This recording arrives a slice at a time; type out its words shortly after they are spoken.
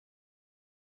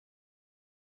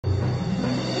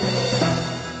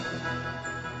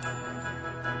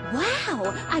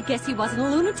Oh, I guess he wasn't a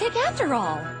lunatic after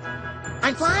all.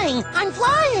 I'm flying! I'm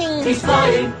flying! He's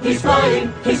flying, he's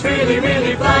flying, he's really,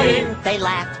 really flying. They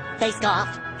laughed, they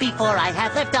scoffed, before I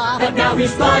had left off. But now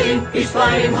he's flying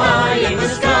high in the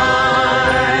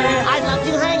sky. I'd love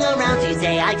to hang around to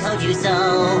say I told you so,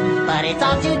 but it's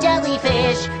off to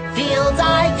jellyfish fields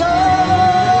I go.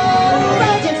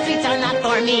 Roads and streets are not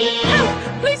for me.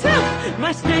 Help! Please help!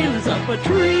 My snail is up a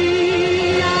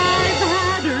tree. I've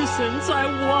had her since I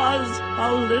was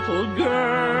a little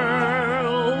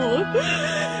girl.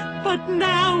 But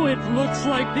now it looks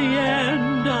like the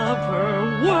end of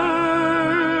her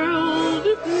world.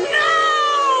 No!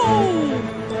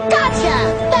 Gotcha!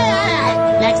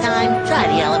 Next time, try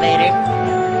the elevator.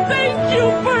 Thank you,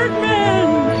 Birdman!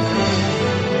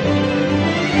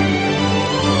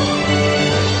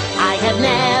 I have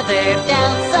never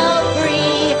felt so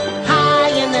free.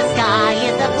 High in the sky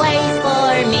is the place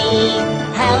for me.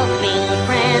 Helping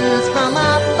friends from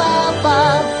up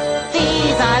above.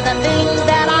 These are the things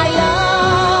that I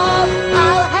love.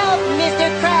 I'll help Mr.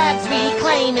 Krabs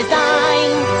reclaim his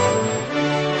dime.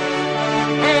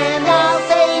 And I'll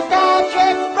save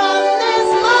Patrick from this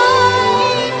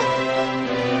mine.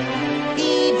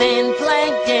 Even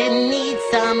Plankton needs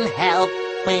some help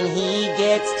when he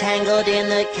gets tangled in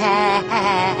the cat.